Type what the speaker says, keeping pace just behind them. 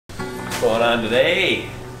going on today?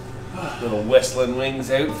 Little Whistling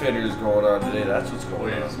Wings Outfitters going on today. That's what's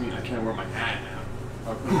going on. I can't wear my hat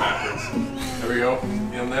now. I'll put it backwards. There we go.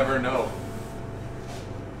 You'll never know.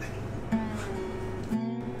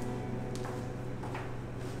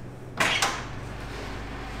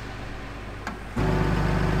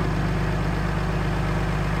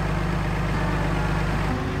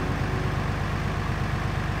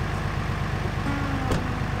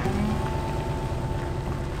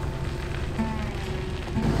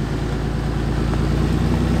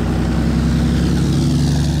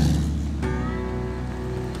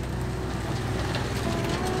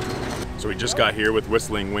 So we just got here with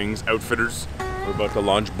Whistling Wings Outfitters. We're about to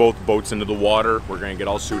launch both boats into the water. We're gonna get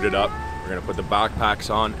all suited up. We're gonna put the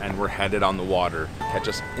backpacks on and we're headed on the water. Catch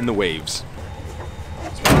us in the waves.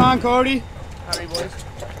 What's going on, Cody? How are you boys?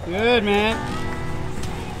 Good, man.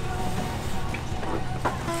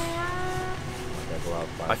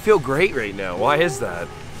 I feel great right now. Why is that?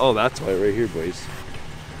 Oh, that's why right here, boys.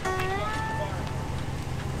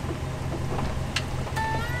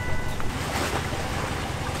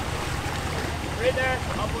 Right there.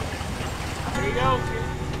 There you go.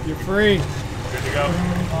 You're free. Good to go.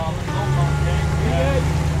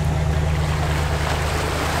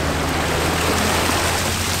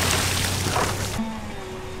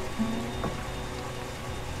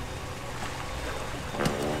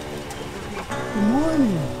 Good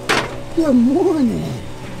morning. Good morning.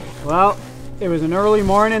 Well, it was an early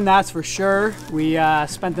morning, that's for sure. We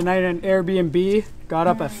spent the night in Airbnb, got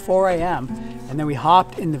up at 4 a.m. and then we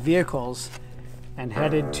hopped in the vehicles and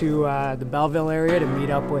headed to the Belleville area to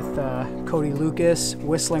meet up with Cody Lucas,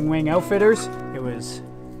 Whistling Wing Outfitters. It was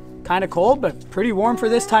kind of cold, but pretty warm for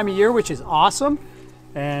this time of year, which is awesome.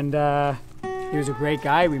 And he was a great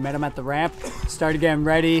guy. We met him at the ramp, started getting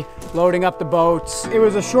ready, loading up the boats. It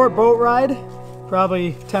was a short boat ride,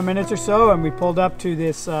 probably 10 minutes or so, and we pulled up to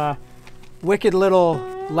this wicked little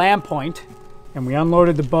land point, and we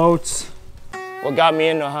unloaded the boats. What got me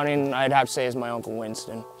into hunting, I'd have to say, is my Uncle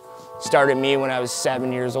Winston. Started me when I was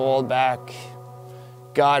 7 years old back.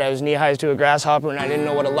 God, I was knee-high to a grasshopper and I didn't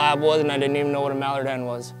know what a lab was and I didn't even know what a mallard hen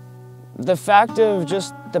was. The fact of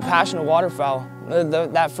just the passion of waterfowl,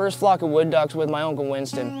 that first flock of wood ducks with my Uncle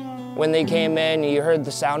Winston, when they came in, you heard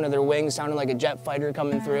the sound of their wings, sounded like a jet fighter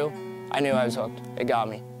coming through. I knew I was hooked. It got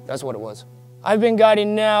me. That's what it was. I've been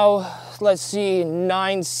guiding now, let's see,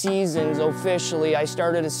 9 seasons officially. I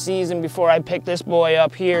started a season before I picked this boy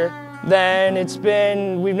up here. Then it's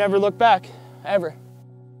been, we've never looked back, ever.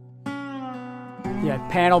 We had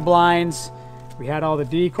panel blinds, we had all the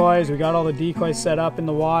decoys, we got all the decoys set up in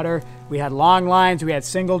the water. We had long lines, we had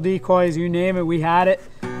single decoys, you name it, we had it.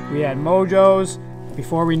 We had mojos.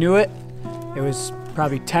 Before we knew it, it was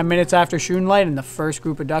probably 10 minutes after shooting light and the first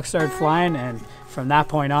group of ducks started flying, and from that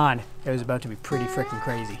point on, it was about to be pretty freaking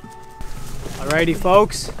crazy. Alrighty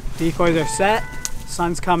folks, decoys are set.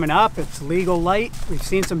 Sun's coming up, it's legal light. We've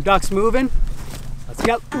seen some ducks moving. Let's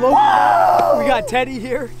get low. We got Teddy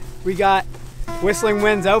here. We got Whistling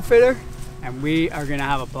Wings Outfitter, and we are gonna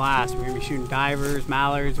have a blast. We're gonna be shooting divers,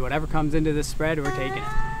 mallards, whatever comes into this spread, we're taking it.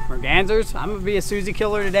 Mergansers, I'm gonna be a Susie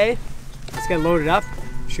killer today. Let's get loaded up,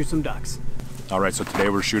 shoot some ducks. All right, so today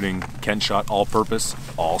we're shooting Kent Shot all-purpose,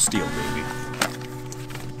 all steel, baby.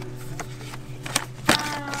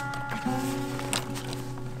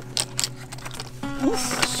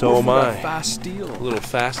 So am I. Fast steel. A little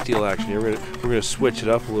fast steel action here. We're gonna switch it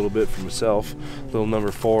up a little bit for myself. Little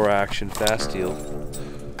number 4 action fast steel.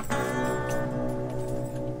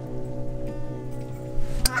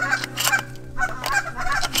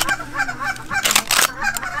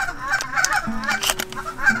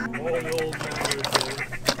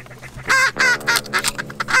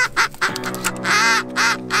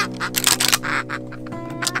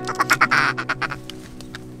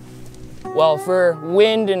 Well, for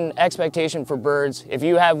wind and expectation for birds, if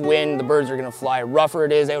you have wind, the birds are gonna fly. Rougher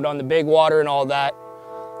it is out on the big water and all that,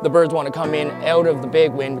 the birds wanna come in out of the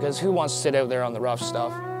big wind because who wants to sit out there on the rough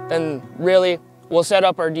stuff? Then really, we'll set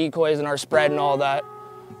up our decoys and our spread and all that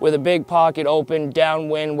with a big pocket open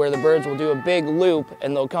downwind where the birds will do a big loop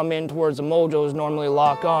and they'll come in towards the mojos, normally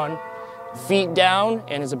lock on, feet down,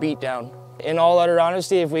 and it's a beat down. In all utter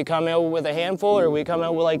honesty, if we come out with a handful or we come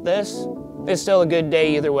out with like this, it's still a good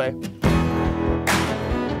day either way.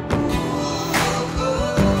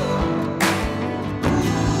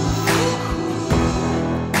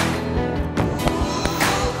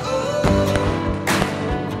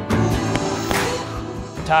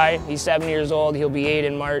 Ty, he's 7 years old, he'll be 8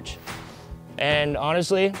 in March. And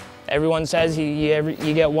honestly, everyone says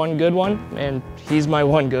you get one good one, and he's my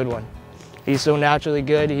one good one. He's so naturally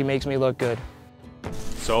good, he makes me look good.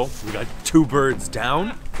 So we got 2 birds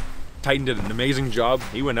down. Titan did an amazing job.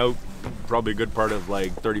 He went out probably a good part of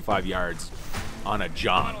like 35 yards on a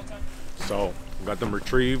jump. So we got them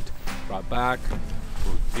retrieved, brought back.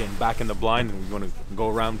 We're getting back in the blind and we're going to go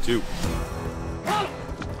round 2.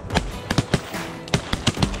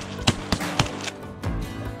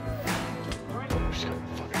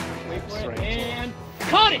 And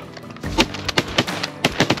cut it!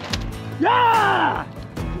 Yeah!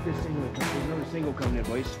 Keep this single. There's another single coming in,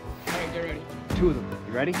 boys. All right, get ready. 2 of them.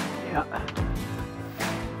 You ready? Yeah.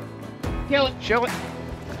 Kill it. Show it.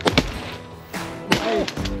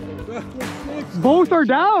 Both are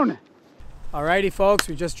down. Alrighty folks,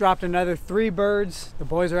 we just dropped another 3 birds. The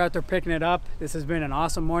boys are out there picking it up. This has been an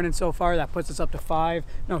awesome morning so far. That puts us up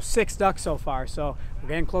to 6 ducks so far. So we're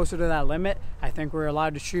getting closer to that limit. I think we're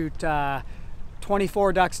allowed to shoot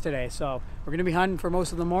 24 ducks today. So we're gonna be hunting for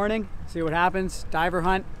most of the morning, see what happens. Diver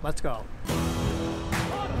hunt, let's go.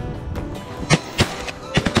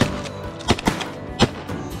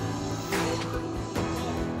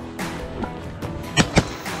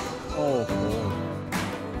 Oh, boy.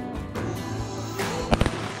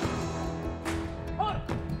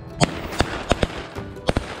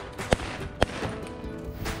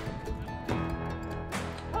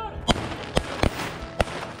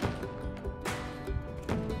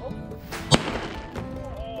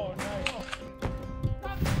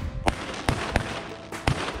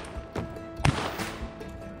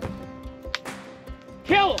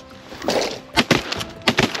 Kill him.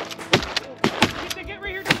 Get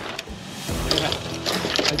right here.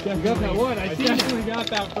 I got that one. I definitely got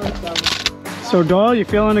that first one. So Doyle, you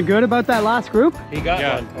feeling good about that last group? He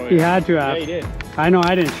got one. He had to have. Yeah, he did. I know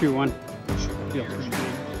I didn't shoot one.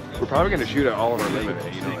 We're probably going to shoot at all of our limit.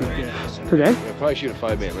 You know, Today? we'll probably shoot a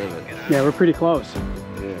 5-man limit. Yeah, we're pretty close.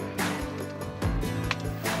 Yeah.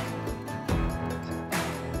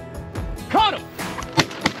 Caught him.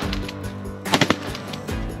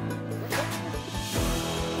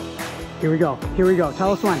 Here we go. Here we go.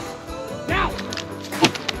 Tell us when. Now.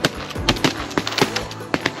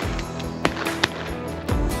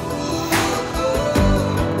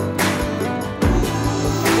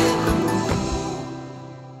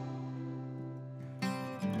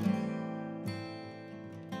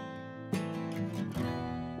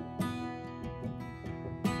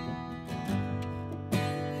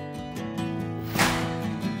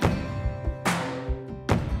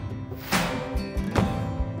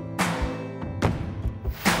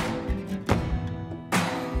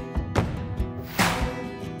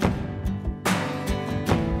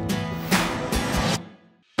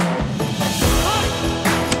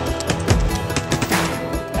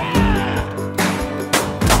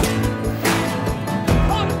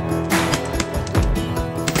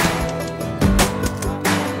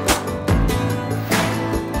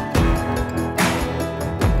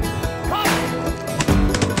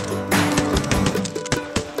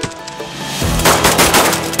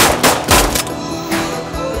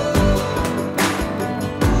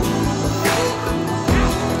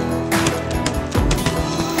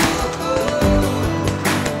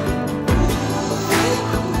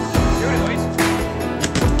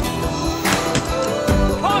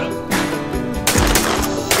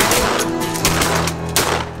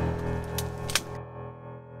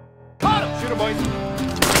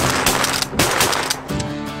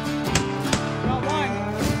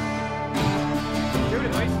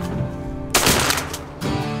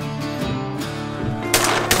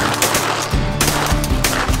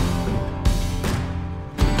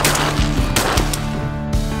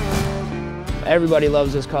 Everybody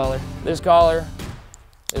loves this collar. This collar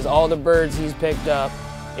is all the birds he's picked up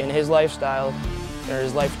in his lifestyle, or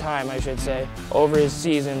his lifetime, I should say, over his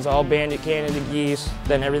seasons, all banded Canada geese,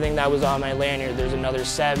 then everything that was on my lanyard. There's another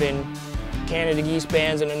 7 Canada geese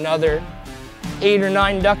bands and another 8 or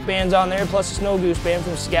 9 duck bands on there, plus a snow goose band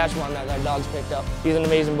from Saskatchewan that dog's picked up. He's an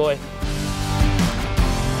amazing boy.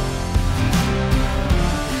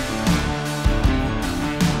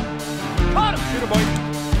 Caught him! Shoot him, boy.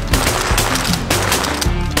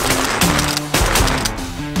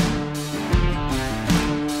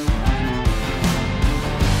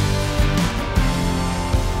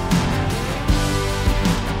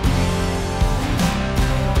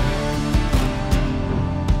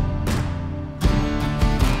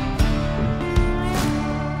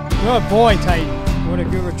 Good boy, Titan. What a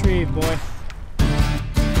good retrieve, boy.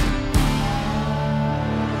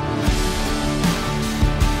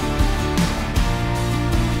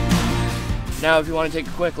 Now if you want to take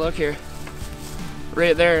a quick look here,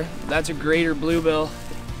 right there, that's a greater bluebill.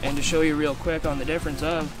 And to show you real quick on the difference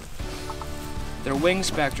of, their wing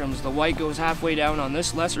spectrums. The white goes halfway down on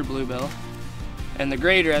this lesser bluebill, and the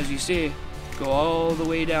greater, as you see, go all the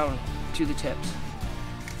way down to the tips.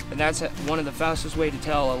 And that's one of the fastest way to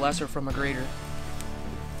tell a lesser from a greater.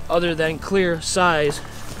 Other than clear size,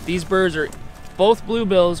 these birds are both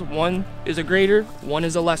bluebills. One is a greater, one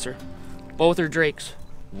is a lesser. Both are drakes.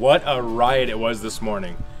 What a ride it was this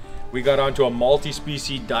morning. We got onto a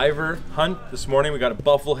multi-species diver hunt this morning. We got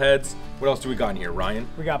buffleheads. What else do we got in here, Ryan?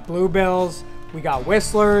 We got bluebills, we got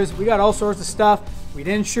whistlers, we got all sorts of stuff. We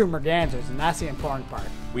didn't shoot mergansers, and that's the important part.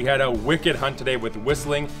 We had a wicked hunt today with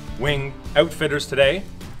whistling wing outfitters today.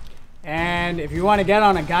 And if you want to get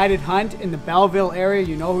on a guided hunt in the Belleville area,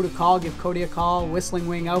 you know who to call. Give Cody a call, Whistling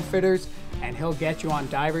Wing Outfitters, and he'll get you on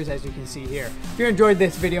divers, as you can see here. If you enjoyed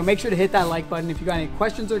this video, make sure to hit that like button. If you got any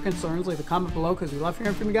questions or concerns, leave a comment below, because we love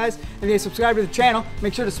hearing from you guys. And if you subscribe to the channel,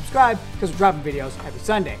 make sure to subscribe, because we're dropping videos every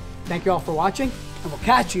Sunday. Thank you all for watching, and we'll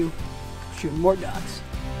catch you shooting more ducks.